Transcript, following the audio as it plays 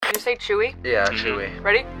Did you say Chewy? Yeah, Chewy.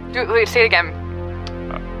 Ready? Wait, say it again.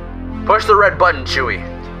 Push the red button, Chewy.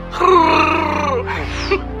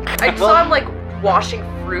 I saw him like washing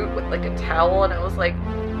fruit with like a towel, and I was like,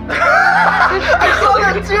 I saw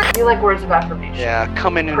that too. you like words of affirmation. Yeah,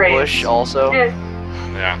 come in and Praise. bush also. Yeah.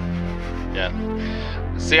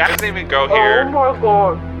 See, I didn't even go here. Oh my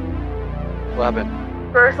god. What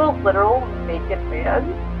happened? There's a literal naked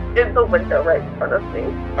man in the window right in front of me.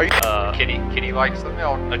 Are you? Kitty likes the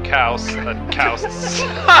milk. A cow's.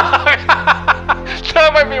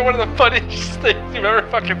 That might be one of the funniest things you've ever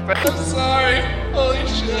fucking said. I'm sorry. Holy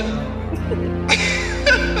shit.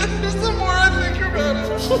 Just the more I think about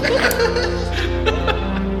it.